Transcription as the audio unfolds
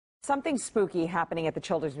something spooky happening at the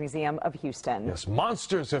Children's Museum of Houston. Yes,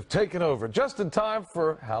 monsters have taken over just in time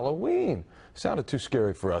for Halloween. Sounded too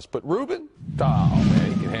scary for us, but Ruben? Oh,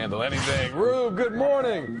 man, he can handle anything. Rube, good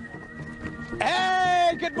morning.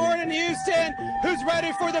 Hey, good morning, Houston. Who's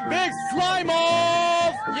ready for the big slime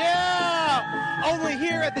off? Yeah! Only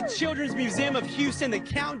here at the Children's Museum of Houston, the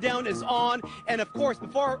countdown is on. And of course,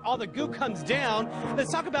 before all the goo comes down,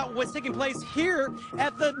 let's talk about what's taking place here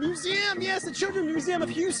at the museum. Yes, the Children's Museum of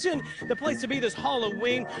Houston, the place to be this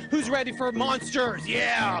Halloween. Who's ready for monsters?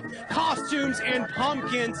 Yeah! Costumes and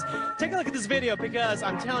pumpkins. Take a look at this video because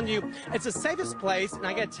I'm telling you, it's the safest place, and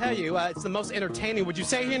I gotta tell you, it's the most entertaining. Would you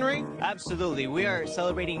say, Henry? Absolutely. We are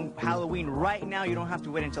celebrating Halloween right now. You don't have to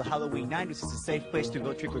wait until Halloween night. This is a safe place to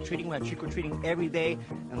go trick-or-treating. We have trick-or-treating every day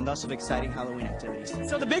and lots of exciting Halloween activities.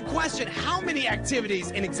 So the big question, how many activities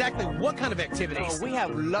and exactly what kind of activities? We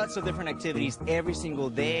have lots of different activities every single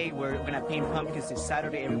day. We're going to paint pumpkins this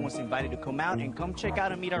Saturday. Everyone's invited to come out and come check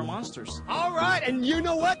out and meet our monsters. All right, and you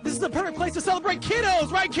know what? This is the perfect place to celebrate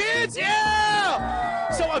kiddos, right, kids? Yeah!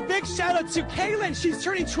 So a big shout out to Kaylin. She's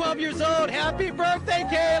turning 12 years old. Happy birthday,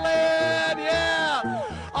 Kaylin! Yeah!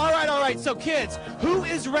 All right. So, kids, who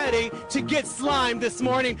is ready to get slimed this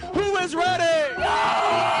morning? Who is ready?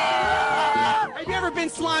 Have you ever been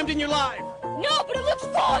slimed in your life? No, but it looks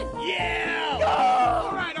fun! Yeah!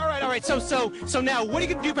 All right. So now, what are you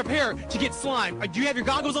going to do to prepare to get slimed? Do you have your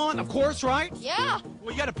goggles on? Of course, right? Yeah.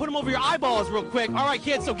 Well, you got to put them over your eyeballs real quick. All right,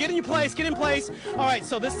 kids, so get in place. All right,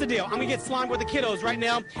 so this is the deal. I'm going to get slimed with the kiddos right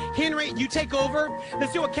now. Henry, you take over.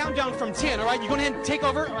 Let's do a countdown from 10, all right? You go ahead and take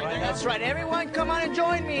over? All right, That's right. Everyone, come on and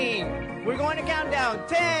join me. We're going to count down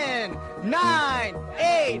 10, 9,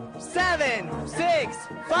 8, 7, 6,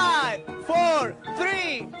 5, 4,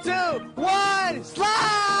 3, 2, 1, slime!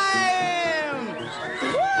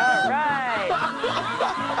 All right.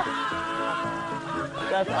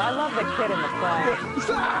 I love the kid in the front.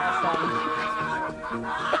 Awesome.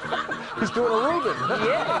 He's doing a Ruben. He is.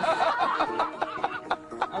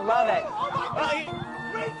 I love it.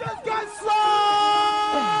 We just got slimed!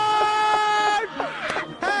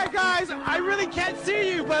 Hey, guys, I really can't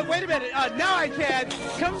see you, but wait a minute. Now I can.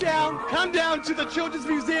 Come down to the Children's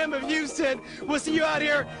Museum of Houston. We'll see you out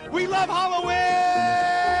here. We love Halloween!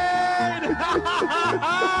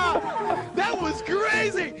 That was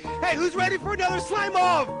crazy! Hey, who's ready for another slime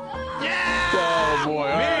off? Yeah! Oh, boy. All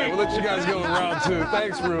right, we'll let you guys go in round two.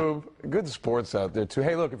 Thanks, Rube. Good sports out there, too.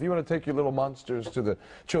 Hey, look, if you want to take your little monsters to the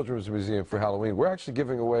Children's Museum for Halloween, we're actually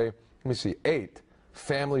giving away, let me see, 8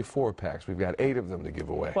 family 4-packs. We've got 8 of them to give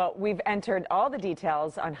away. Well, we've entered all the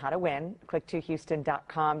details on how to win. Click to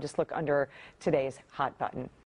Houston.com. Just look under today's hot button.